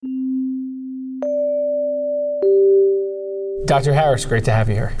Dr. Harris, great to have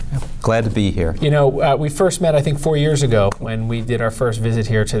you here. Glad to be here. You know, we first met, I think, 4 years ago when we did our first visit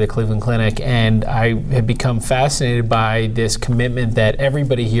here to the Cleveland Clinic, and I have become fascinated by this commitment that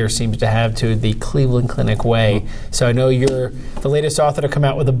everybody here seems to have to the Cleveland Clinic way. So I know you're the latest author to come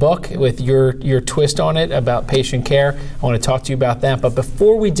out with a book with your twist on it about patient care. I want to talk to you about that. But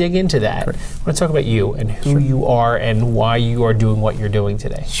before we dig into that, I want to talk about you and who you are and why you are doing what you're doing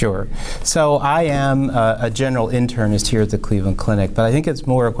today. Sure. So I am a general internist here at the Cleveland Clinic, but I think it's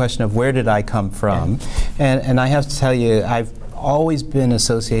more a question of where did I come from. And I have to tell you, I've always been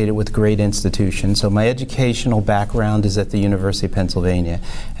associated with great institutions. So my educational background is at the University of Pennsylvania.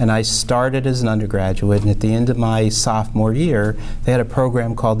 And I started as an undergraduate, and at the end of my sophomore year, they had a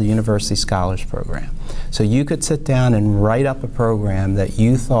program called the University Scholars Program. So you could sit down and write up a program that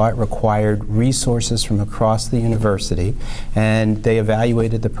you thought required resources from across the university, and they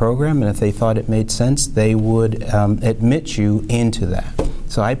evaluated the program, and if they thought it made sense, they would admit you into that.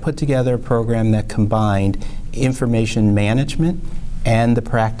 So I put together a program that combined information management and the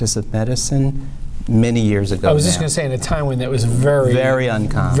practice of medicine many years ago. I was just going to say, in a time when that was very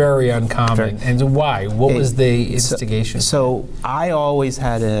uncommon. Very uncommon. And why? What was the instigation? So I always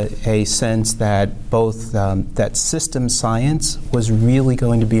had a sense that both that system science was really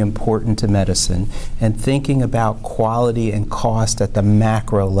going to be important to medicine, and thinking about quality and cost at the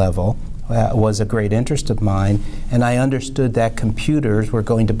macro level was a great interest of mine, and I understood that computers were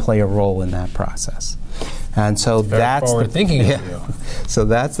going to play a role in that process. And so that's thinking of you. So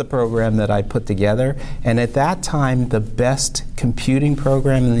that's the program that I put together. And at that time, the best computing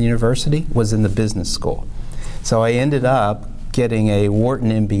program in the university was in the business school. So I ended up getting a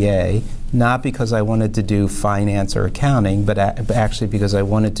Wharton MBA, not because I wanted to do finance or accounting, but actually because I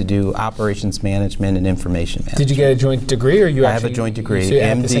wanted to do operations management and information management. Did you get a joint degree, or you I have a joint degree,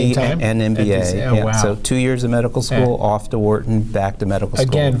 MD and MBA. Oh, wow. So 2 years of medical school, off to Wharton, back to medical school.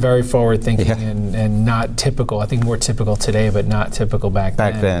 Again, very forward thinking and not typical. I think more typical today, but not typical back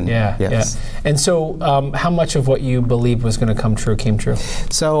then. Back then, yes. And so how much of what you believed was going to come true came true?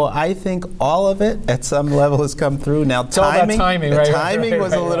 So I think all of it at some level has come through. Now timing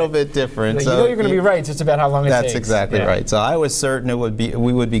was a little bit different. You know you're going to be right. It's just about how long it takes. That's exactly right. So I was certain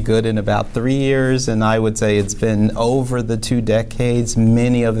we would be good in about 3 years, and I would say it's been over the 2 decades.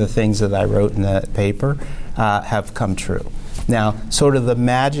 Many of the things that I wrote in that paper have come true. Now, sort of the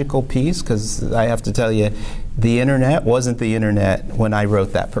magical piece, because I have to tell you, the internet wasn't the internet when I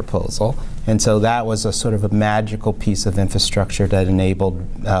wrote that proposal, and so that was a sort of a magical piece of infrastructure that enabled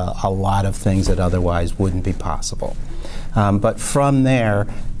a lot of things that otherwise wouldn't be possible. But from there,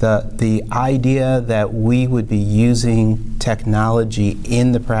 the idea that we would be using technology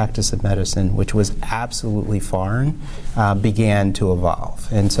in the practice of medicine, which was absolutely foreign, began to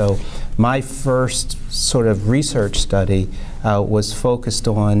evolve. And so my first sort of research study was focused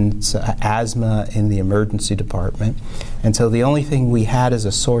on asthma in the emergency department. And so the only thing we had as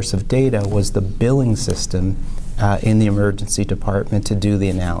a source of data was the billing system in the emergency department to do the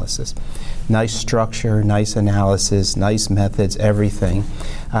analysis. Nice structure, nice analysis, nice methods, everything.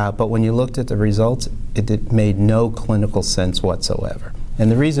 But when you looked at the results, it made no clinical sense whatsoever.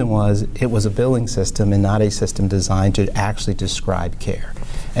 And the reason was it was a billing system and not a system designed to actually describe care.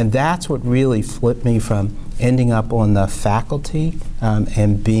 And that's what really flipped me from ending up on the faculty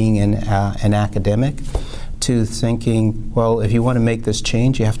and being an academic to thinking, well, if you want to make this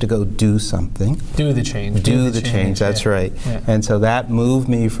change, you have to go do something. Do the change. Do the change, that's right. Yeah. And so that moved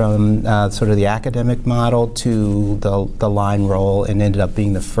me from sort of the academic model to the line role, and ended up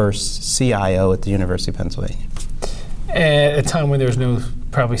being the first CIO at the University of Pennsylvania. At a time when there was no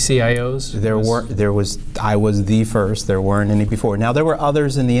probably CIOs? I was the first. There weren't any before. Now there were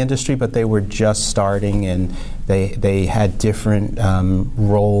others in the industry, but they were just starting, and they had different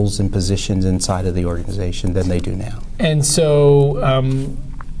roles and positions inside of the organization than they do now. And so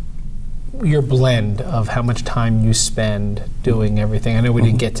your blend of how much time you spend doing everything. I know we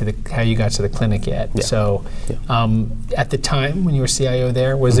didn't get to how you got to the clinic yet. Yeah. So at the time when you were CIO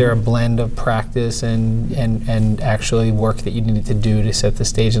there, was there a blend of practice and actually work that you needed to do to set the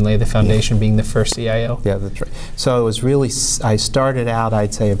stage and lay the foundation, being the first CIO? Yeah, that's right. So it was really, I started out,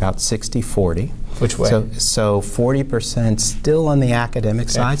 I'd say, about 60-40. Which way? So 40% still on the academic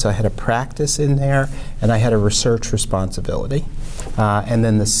side. So I had a practice in there, and I had a research responsibility. And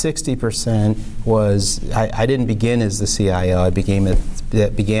then the 60% was, I didn't begin as the CIO, I became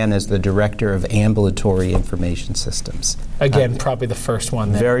that began as the director of ambulatory information systems. Again, probably the first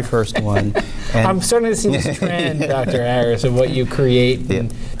one. Very first one. And I'm starting to see this trend, Dr. Harris, of what you create. Yeah.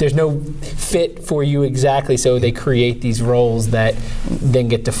 And there's no fit for you exactly, so they create these roles that then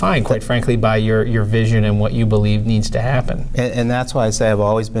get defined, quite frankly, by your vision and what you believe needs to happen. And that's why I say I've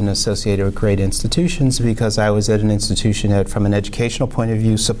always been associated with great institutions, because I was at an institution that, from an educational point of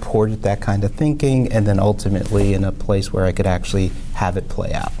view, supported that kind of thinking, and then ultimately in a place where I could actually have it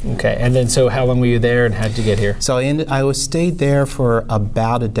play out. Okay, and then so how long were you there and how did you get here? So I stayed there for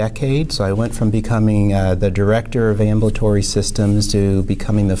about a decade. So I went from becoming the director of ambulatory systems to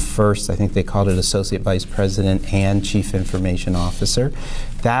becoming the first, I think they called it associate vice president and chief information officer.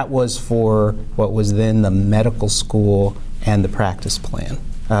 That was for what was then the medical school and the practice plan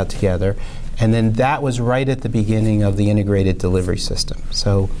together. And then that was right at the beginning of the integrated delivery system.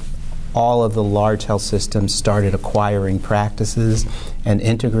 So all of the large health systems started acquiring practices and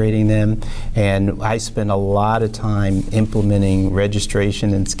integrating them, and I spent a lot of time implementing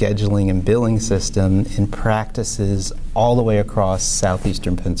registration and scheduling and billing system in practices all the way across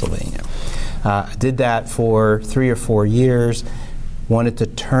southeastern Pennsylvania. I did that for 3 or 4 years. Wanted to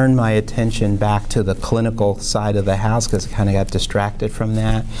turn my attention back to the clinical side of the house because I kind of got distracted from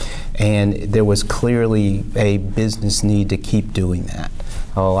that, and there was clearly a business need to keep doing that.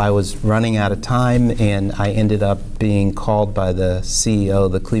 Oh, I was running out of time, and I ended up being called by the CEO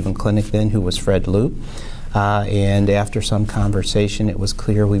of the Cleveland Clinic then, who was Fred Loop. And after some conversation, it was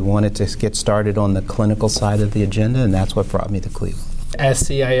clear we wanted to get started on the clinical side of the agenda, and that's what brought me to Cleveland. As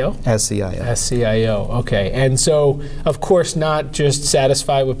CIO? As CIO. As CIO, okay. And so, of course, not just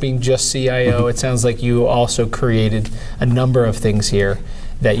satisfied with being just CIO, it sounds like you also created a number of things here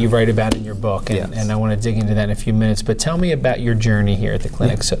that you write about in your book, and, Yes. and I want to dig into that in a few minutes. But tell me about your journey here at the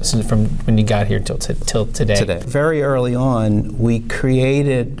clinic, so from when you got here till today. Very early on, we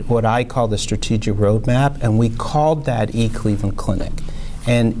created what I call the strategic roadmap, and we called that eCleveland Clinic.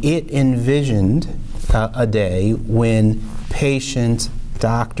 And it envisioned a day when patients,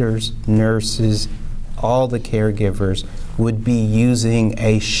 doctors, nurses, all the caregivers would be using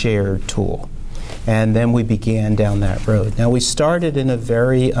a shared tool. And then we began down that road. Now, we started in a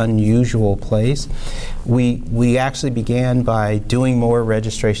very unusual place. We actually began by doing more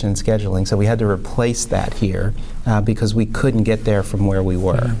registration and scheduling, so we had to replace that here because we couldn't get there from where we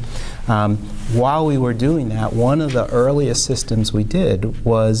were. While we were doing that, one of the earliest systems we did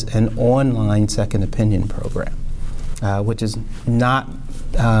was an online second opinion program, which is not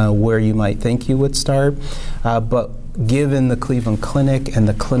where you might think you would start, but given the Cleveland Clinic and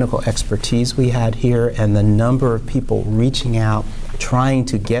the clinical expertise we had here and the number of people reaching out, trying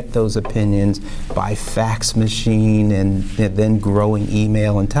to get those opinions by fax machine and then growing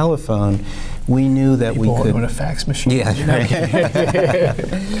email and telephone, we knew that we could. With a fax machine. Yeah,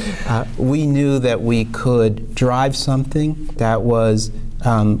 we knew that we could drive something that was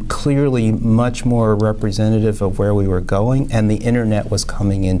clearly much more representative of where we were going, and the internet was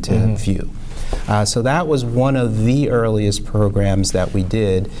coming into view. So that was one of the earliest programs that we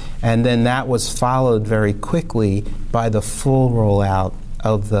did, and then that was followed very quickly by the full rollout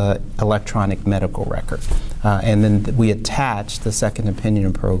of the electronic medical record. And then we attached the second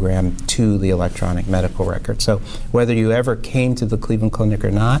opinion program to the electronic medical record. So whether you ever came to the Cleveland Clinic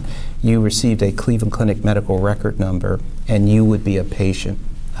or not, you received a Cleveland Clinic medical record number, and you would be a patient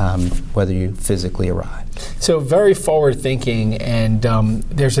whether you physically arrived. So very forward thinking, and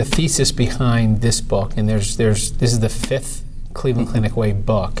there's a thesis behind this book, and this is the 5th Cleveland Clinic Way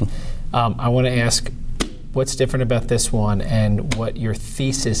book. I want to ask what's different about this one and what your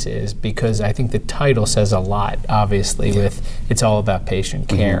thesis is, because I think the title says a lot, obviously, with it's all about patient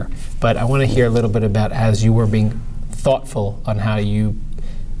care. But I want to hear a little bit about, as you were being thoughtful on how you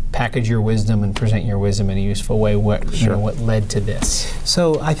package your wisdom and present your wisdom in a useful way, what led to this?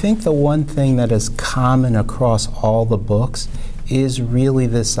 So I think the one thing that is common across all the books is really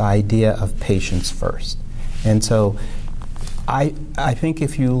this idea of patients first. And so I think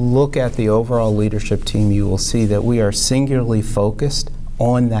if you look at the overall leadership team, you will see that we are singularly focused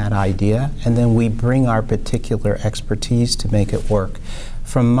on that idea, and then we bring our particular expertise to make it work.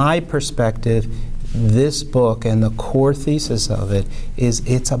 From my perspective, this book and the core thesis of it is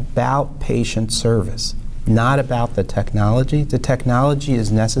it's about patient service, not about the technology. The technology is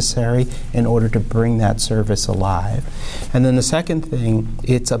necessary in order to bring that service alive. And then the second thing,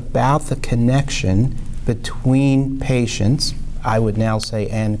 it's about the connection between patients, I would now say,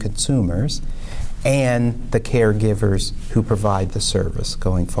 and consumers, and the caregivers who provide the service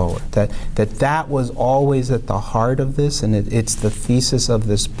going forward. That was always at the heart of this, and it's the thesis of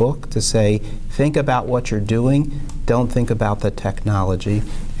this book to say, think about what you're doing, don't think about the technology,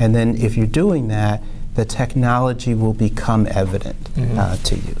 and then if you're doing that, the technology will become evident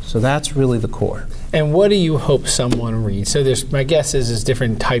to you. So that's really the core. And what do you hope someone reads? So my guess is there's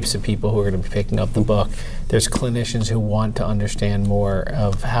different types of people who are going to be picking up the book. There's clinicians who want to understand more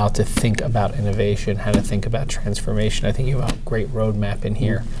of how to think about innovation, how to think about transformation. I think you have a great roadmap in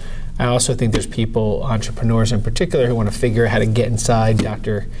here. I also think there's people, entrepreneurs in particular, who want to figure out how to get inside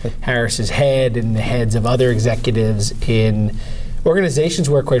Dr. Harris's head and the heads of other executives in organizations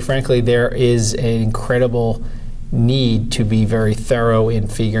where, quite frankly, there is an incredible need to be very thorough in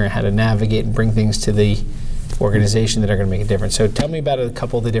figuring out how to navigate and bring things to the organization that are going to make a difference. So tell me about a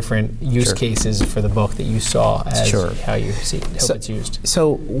couple of the different use cases for the book that you saw as how you hope it's used.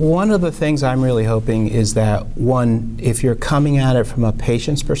 So one of the things I'm really hoping is that, one, if you're coming at it from a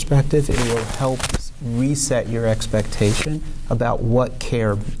patient's perspective, it will help reset your expectation about what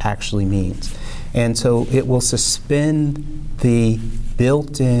care actually means. And so it will suspend the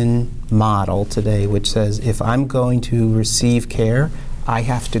built-in model today, which says if I'm going to receive care, I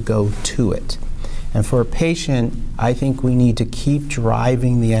have to go to it. And for a patient, I think we need to keep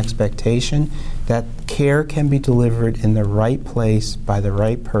driving the expectation that care can be delivered in the right place by the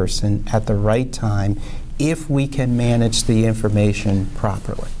right person at the right time if we can manage the information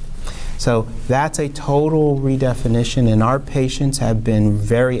properly. So that's a total redefinition, and our patients have been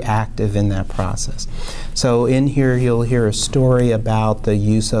very active in that process. So in here you'll hear a story about the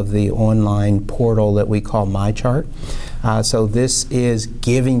use of the online portal that we call MyChart. So this is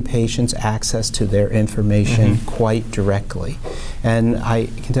giving patients access to their information quite directly. And I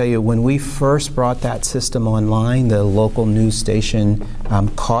can tell you, when we first brought that system online, the local news station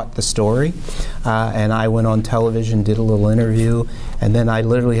caught the story, and I went on television, did a little interview, and then I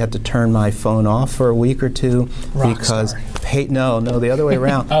literally had to turn my phone off for a week or two because no, the other way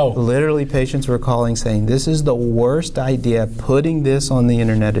around. Literally, patients were calling saying, "This is the worst idea. Putting this on the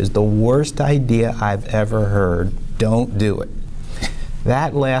internet is the worst idea I've ever heard. Don't do it."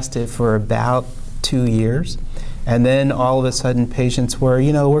 That lasted for about 2 years. And then all of a sudden patients were,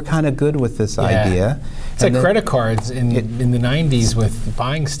 we're kind of good with this idea. It's like credit cards in the 90s with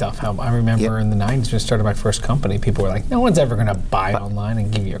buying stuff. How I remember in the 90s when I started my first company, people were like, no one's ever going to buy online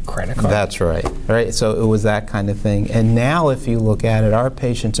and give you a credit card. That's right. So it was that kind of thing. And now if you look at it, our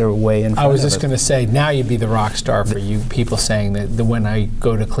patients are way in front of us. I was just going to say, now you'd be the rock star for you people saying that when I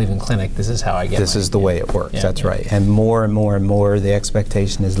go to Cleveland Clinic, this is how I get This is the way it works. That's right. And more and more and more, the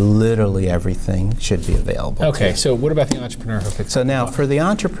expectation is literally everything should be available. Okay, so what about the entrepreneur who picks So now, for the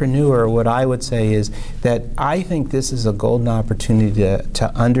entrepreneur, what I would say is that I think this is a golden opportunity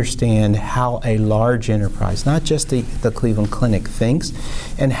to understand how a large enterprise, not just the Cleveland Clinic, thinks,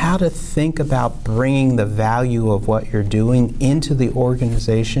 and how to think about bringing the value of what you're doing into the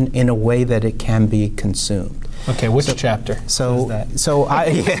organization in a way that it can be consumed. Okay, which chapter?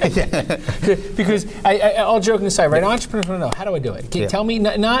 Because all joking aside, right? Entrepreneurs want to know, how do I do it? Tell me,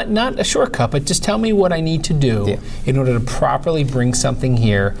 not a shortcut, but just tell me what I need to do in order to properly bring something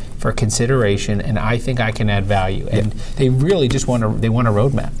here for consideration, and I think I can add value. And they really just want a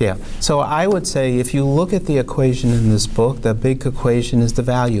roadmap. Yeah. So I would say, if you look at the equation in this book, the big equation is the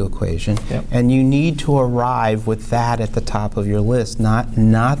value equation, and you need to arrive with that at the top of your list, not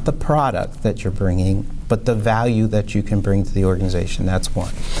the product that you're bringing, but the value that you can bring to the organization. That's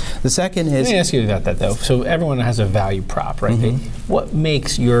one. The second is... Let me ask you about that, though. So everyone has a value prop, right? What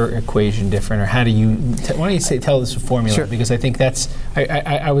makes your equation different, or how do you... why don't you tell us a formula? Sure. Because I think that's...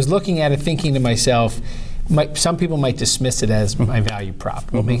 I was looking at it thinking to myself, some people might dismiss it as my value prop.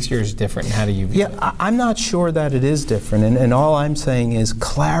 What makes yours different, and how do you... I'm not sure that it is different, and all I'm saying is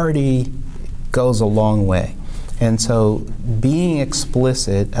clarity goes a long way. And so being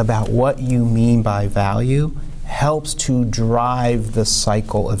explicit about what you mean by value helps to drive the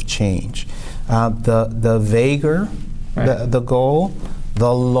cycle of change. The vaguer the goal,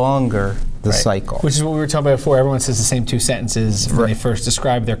 the longer the cycle. Which is what we were talking about before. Everyone says the same two sentences when they first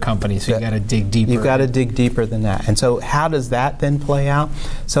describe their company, so you've got to dig deeper. You've got to dig deeper than that. And so how does that then play out?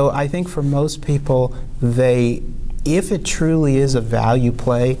 So I think for most people, if it truly is a value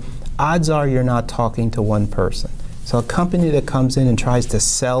play, odds are you're not talking to one person. So a company that comes in and tries to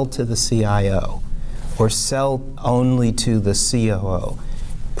sell to the CIO or sell only to the COO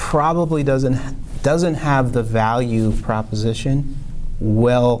probably doesn't have the value proposition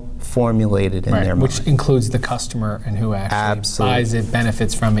well formulated in their mind. Which includes the customer and who actually buys it,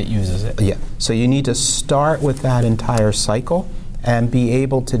 benefits from it, uses it. Yeah. So you need to start with that entire cycle and be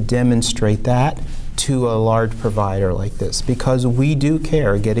able to demonstrate that to a large provider like this, because we do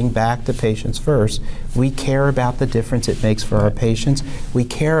care, getting back to patients first, we care about the difference it makes for our patients, we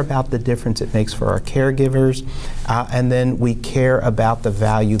care about the difference it makes for our caregivers, and then we care about the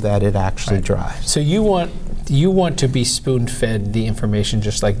value that it actually drives. So you want to be spoon-fed the information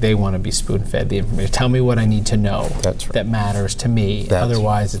just like they want to be spoon-fed the information. Tell me what I need to know that matters to me.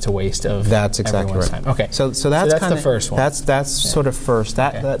 Otherwise, it's a waste of everyone's time. Okay. So that's the first one. That's sort of first.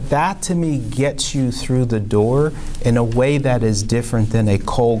 That to me gets you through the door in a way that is different than a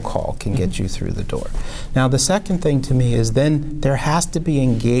cold call can get you through the door. Now, the second thing to me is then there has to be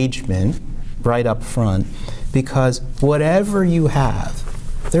engagement right up front, because whatever you have,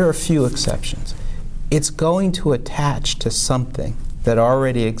 there are a few exceptions. It's going to attach to something that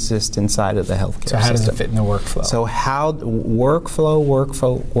already exists inside of the healthcare system. So how does it fit in the workflow? So how workflow,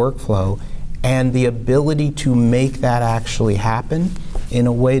 and the ability to make that actually happen in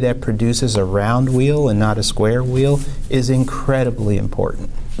a way that produces a round wheel and not a square wheel is incredibly important.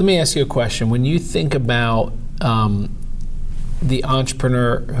 Let me ask you a question. When you think about the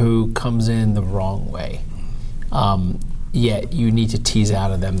entrepreneur who comes in the wrong way, yet you need to tease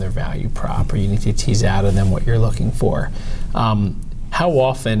out of them their value prop, or you need to tease out of them what you're looking for. How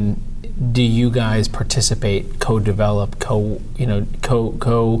often do you guys participate, co-develop,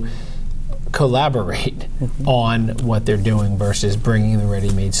 collaborate on what they're doing versus bringing the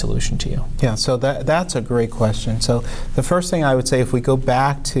ready-made solution to you? Yeah, so that's a great question. So the first thing I would say, if we go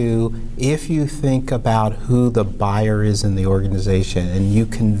back to, if you think about who the buyer is in the organization and you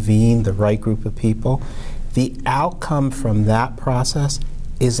convene the right group of people, the outcome from that process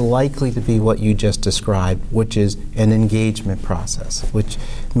is likely to be what you just described, which is an engagement process, which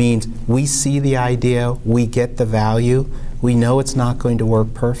means we see the idea, we get the value, we know it's not going to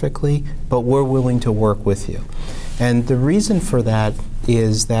work perfectly, but we're willing to work with you. And the reason for that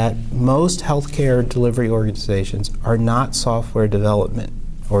is that most healthcare delivery organizations are not software development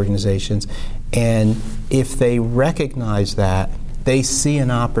organizations, and if they recognize that, they see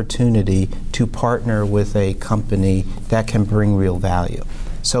an opportunity to partner with a company that can bring real value.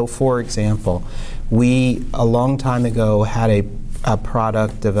 So for example, we a long time ago had a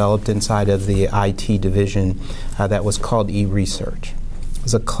product developed inside of the IT division that was called eResearch. It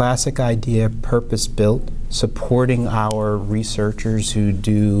was a classic idea, purpose-built, supporting our researchers who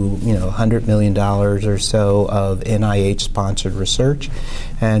do $100 million or so of NIH-sponsored research.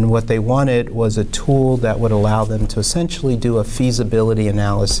 And what they wanted was a tool that would allow them to essentially do a feasibility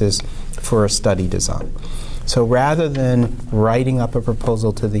analysis for a study design. So rather than writing up a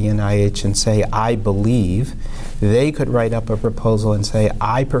proposal to the NIH and say, I believe, they could write up a proposal and say,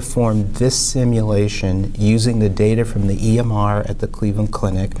 I performed this simulation using the data from the EMR at the Cleveland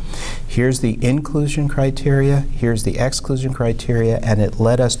Clinic. Here's the inclusion criteria, here's the exclusion criteria, and it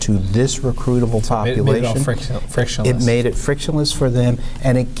led us to this recruitable population. It made it all frictionless. It made it frictionless for them,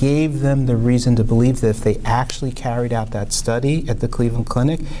 and it gave them the reason to believe that if they actually carried out that study at the Cleveland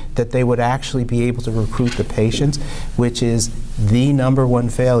Clinic, that they would actually be able to recruit the patients, which is the number one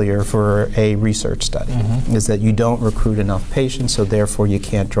failure for a research study, is that you don't recruit enough patients, so therefore you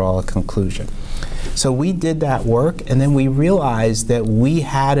can't draw a conclusion. So we did that work, and then we realized that we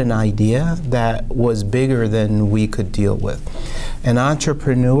had an idea that was bigger than we could deal with. An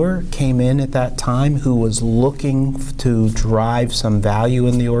entrepreneur came in at that time who was looking to drive some value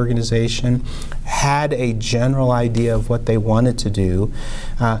in the organization, had a general idea of what they wanted to do,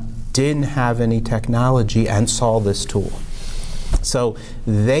 didn't have any technology, and saw this tool. So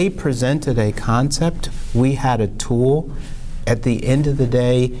they presented a concept, we had a tool. At the end of the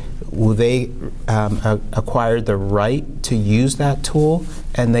day, they acquired the right to use that tool,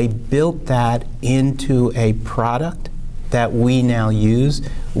 and they built that into a product that we now use.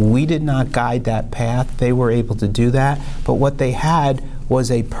 We did not guide that path. They were able to do that, but what they had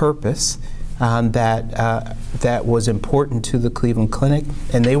was a purpose that was important to the Cleveland Clinic,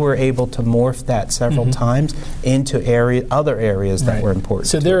 and they were able to morph that several times into other areas that were important.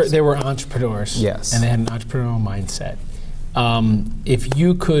 So there were entrepreneurs, yes, and they had an entrepreneurial mindset. If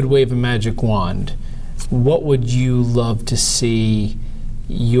you could wave a magic wand, what would you love to see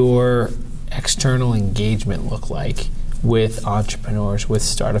your external engagement look like with entrepreneurs, with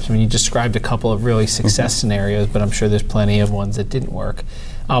startups? I mean, you described a couple of really success scenarios, but I'm sure there's plenty of ones that didn't work.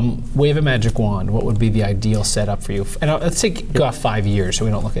 Wave a magic wand, what would be the ideal setup for you? And let's say go off 5 years, so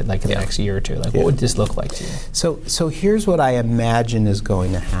we don't look at like the next year or two. Like, what would this look like to you? So here's what I imagine is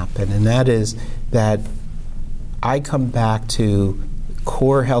going to happen, and that is that I come back to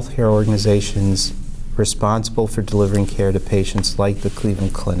core healthcare organizations responsible for delivering care to patients like the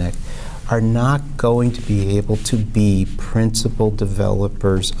Cleveland Clinic are not going to be able to be principal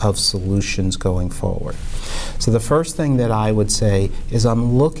developers of solutions going forward. So the first thing that I would say is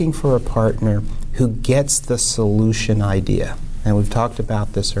I'm looking for a partner who gets the solution idea. And we've talked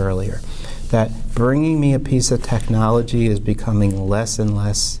about this earlier, that bringing me a piece of technology is becoming less and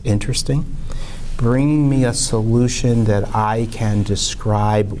less interesting. Bringing me a solution that I can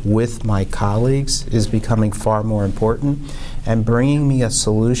describe with my colleagues is becoming far more important. And bringing me a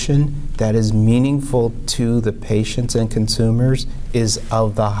solution that is meaningful to the patients and consumers is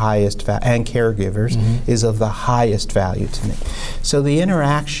of the highest value, and caregivers, is of the highest value to me. So the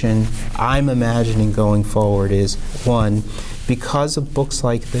interaction I'm imagining going forward is, one, because of books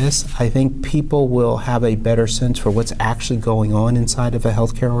like this, I think people will have a better sense for what's actually going on inside of a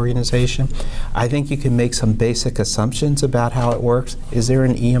healthcare organization. I think you can make some basic assumptions about how it works. Is there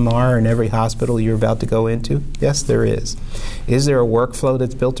an EMR in every hospital you're about to go into? Yes, there is. Is there a workflow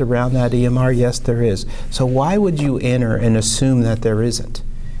that's built around that EMR? Yes, there is. So why would you enter and assume that there isn't?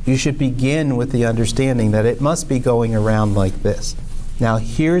 You should begin with the understanding that it must be going around like this. Now,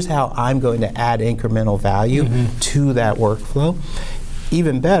 here's how I'm going to add incremental value to that workflow.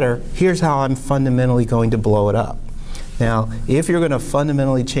 Even better, here's how I'm fundamentally going to blow it up. Now, if you're going to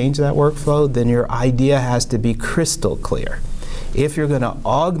fundamentally change that workflow, then your idea has to be crystal clear. If you're going to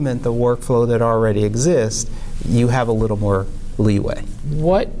augment the workflow that already exists, you have a little more leeway.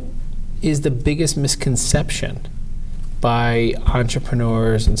 What is the biggest misconception by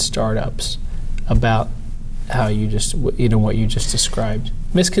entrepreneurs and startups about how you just, what you just described?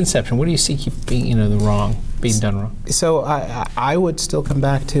 Misconception. What do you see keep being, being done wrong? So I would still come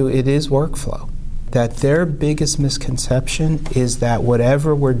back to it is workflow. That their biggest misconception is that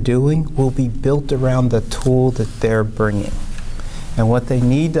whatever we're doing will be built around the tool that they're bringing. And what they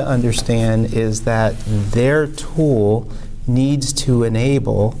need to understand is that their tool needs to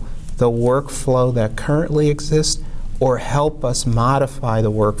enable the workflow that currently exists or help us modify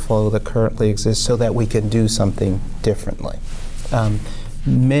the workflow that currently exists so that we can do something differently.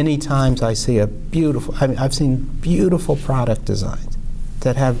 Many times I see I've seen beautiful product designs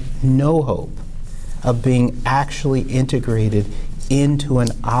that have no hope of being actually integrated into an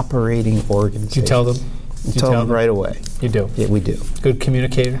operating organization. You tell them? You tell them right away. You do? Yeah, we do. Good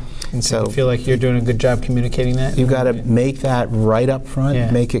communicator? And so you feel like you're doing a good job communicating that? You've got to make that right up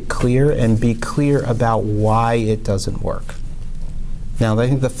front, make it clear, and be clear about why it doesn't work. Now, I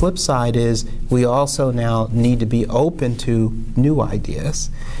think the flip side is we also now need to be open to new ideas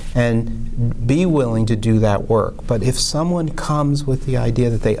and be willing to do that work. But if someone comes with the idea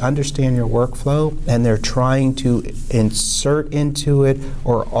that they understand your workflow and they're trying to insert into it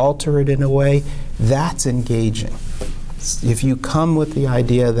or alter it in a way, that's engaging. If you come with the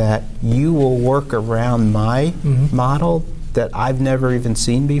idea that you will work around my model that I've never even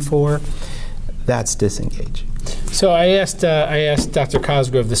seen before, that's disengaging. So I asked Dr.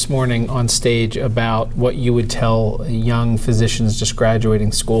 Cosgrove this morning on stage about what you would tell young physicians just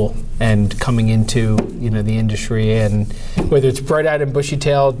graduating school and coming into the industry, and whether it's bright-eyed and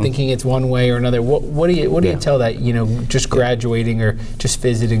bushy-tailed, thinking it's one way or another. What do you tell that just graduating or just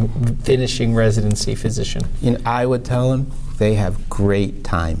finishing residency physician? I would tell them they have great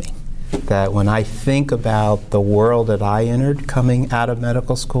timing. That when I think about the world that I entered coming out of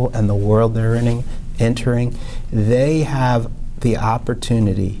medical school and the world they're entering, they have the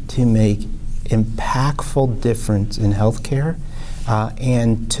opportunity to make impactful difference in healthcare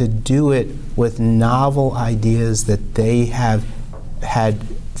and to do it with novel ideas that they have had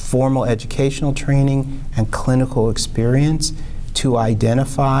formal educational training and clinical experience to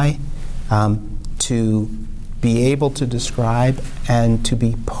identify, to be able to describe, and to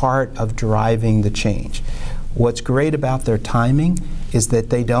be part of driving the change. What's great about their timing is that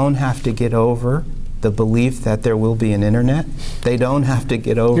they don't have to get over the belief that there will be an internet. They don't have to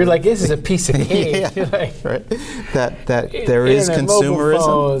get over. You're like, this is a piece of cake. Right. That there is consumerism.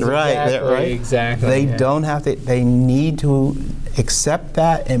 Phones, Right. Exactly. They don't have to. They need to accept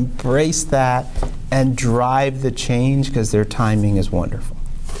that, embrace that, and drive the change because their timing is wonderful.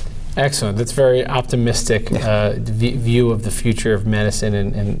 Excellent. That's very optimistic view of the future of medicine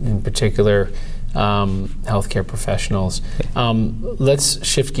and in particular healthcare professionals. Let's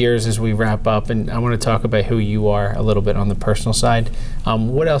shift gears as we wrap up, and I want to talk about who you are a little bit on the personal side.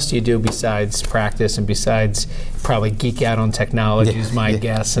 What else do you do besides practice and besides probably geek out on technology is my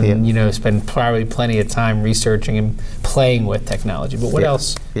guess, and spend probably plenty of time researching and playing with technology. But what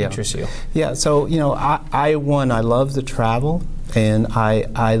else interests you? Yeah, so I love to travel, and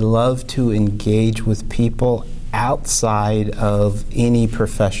I love to engage with people outside of any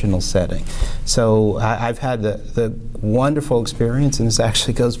professional setting. So I've had the wonderful experience, and this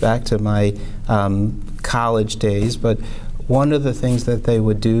actually goes back to my college days, but one of the things that they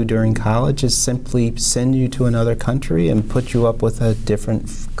would do during college is simply send you to another country and put you up with a different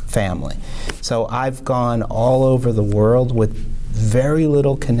family. So I've gone all over the world with very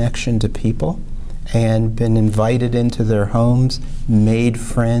little connection to people and been invited into their homes, made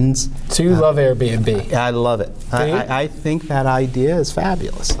friends. So you love Airbnb? I love it. I think that idea is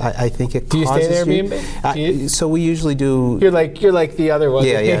fabulous. I think it do you causes stay at Airbnb? So we usually do. You're like the other one.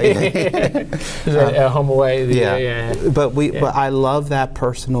 Yeah. At Home Away. Yeah. But I love that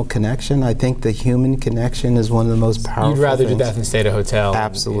personal connection. I think the human connection is one of the most powerful. You'd rather things. do that than stay at a hotel.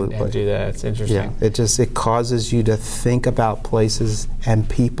 Absolutely. And do that. It's interesting. Yeah. It causes you to think about places and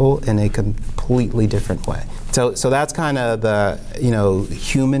people in a completely different way. So that's kind of the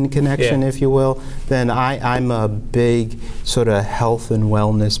human connection, if you will. Then I'm a big sort of health and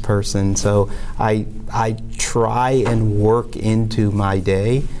wellness person. So I try and work into my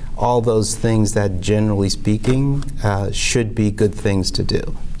day all those things that, generally speaking, should be good things to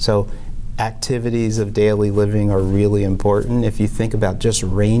do. So activities of daily living are really important. If you think about just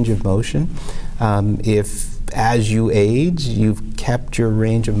range of motion, if as you age, you've kept your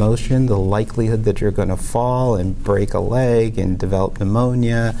range of motion, the likelihood that you're going to fall and break a leg and develop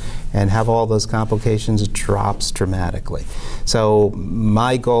pneumonia and have all those complications drops dramatically. So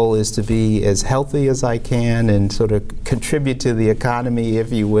my goal is to be as healthy as I can and sort of contribute to the economy,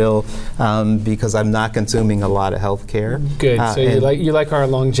 if you will, because I'm not consuming a lot of health care. Good. So you like our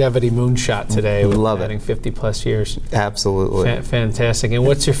longevity moonshot today. Love adding 50 plus years. Absolutely. Fantastic. And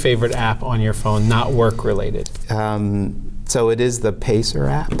what's your favorite app on your phone, not work related? So it is the Pacer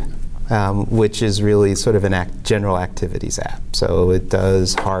app, which is really sort of a general activities app. So it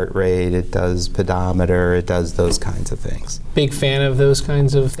does heart rate, it does pedometer, it does those kinds of things. Big fan of those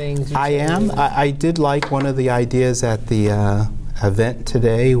kinds of things? I am. I did like one of the ideas at the event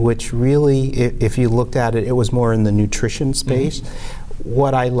today, which really, if you looked at it, it was more in the nutrition space. Mm-hmm.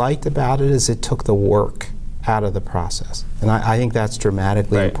 What I liked about it is it took the work out of the process. And I think that's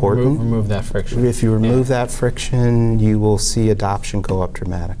dramatically important. Remove that friction. If you remove that friction, you will see adoption go up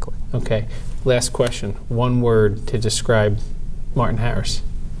dramatically. Okay. Last question. One word to describe Martin Harris.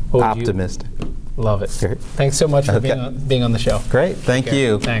 Optimistic. Love it. Thanks so much for being on the show. Great. Thank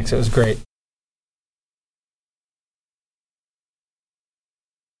you. Thanks. It was great.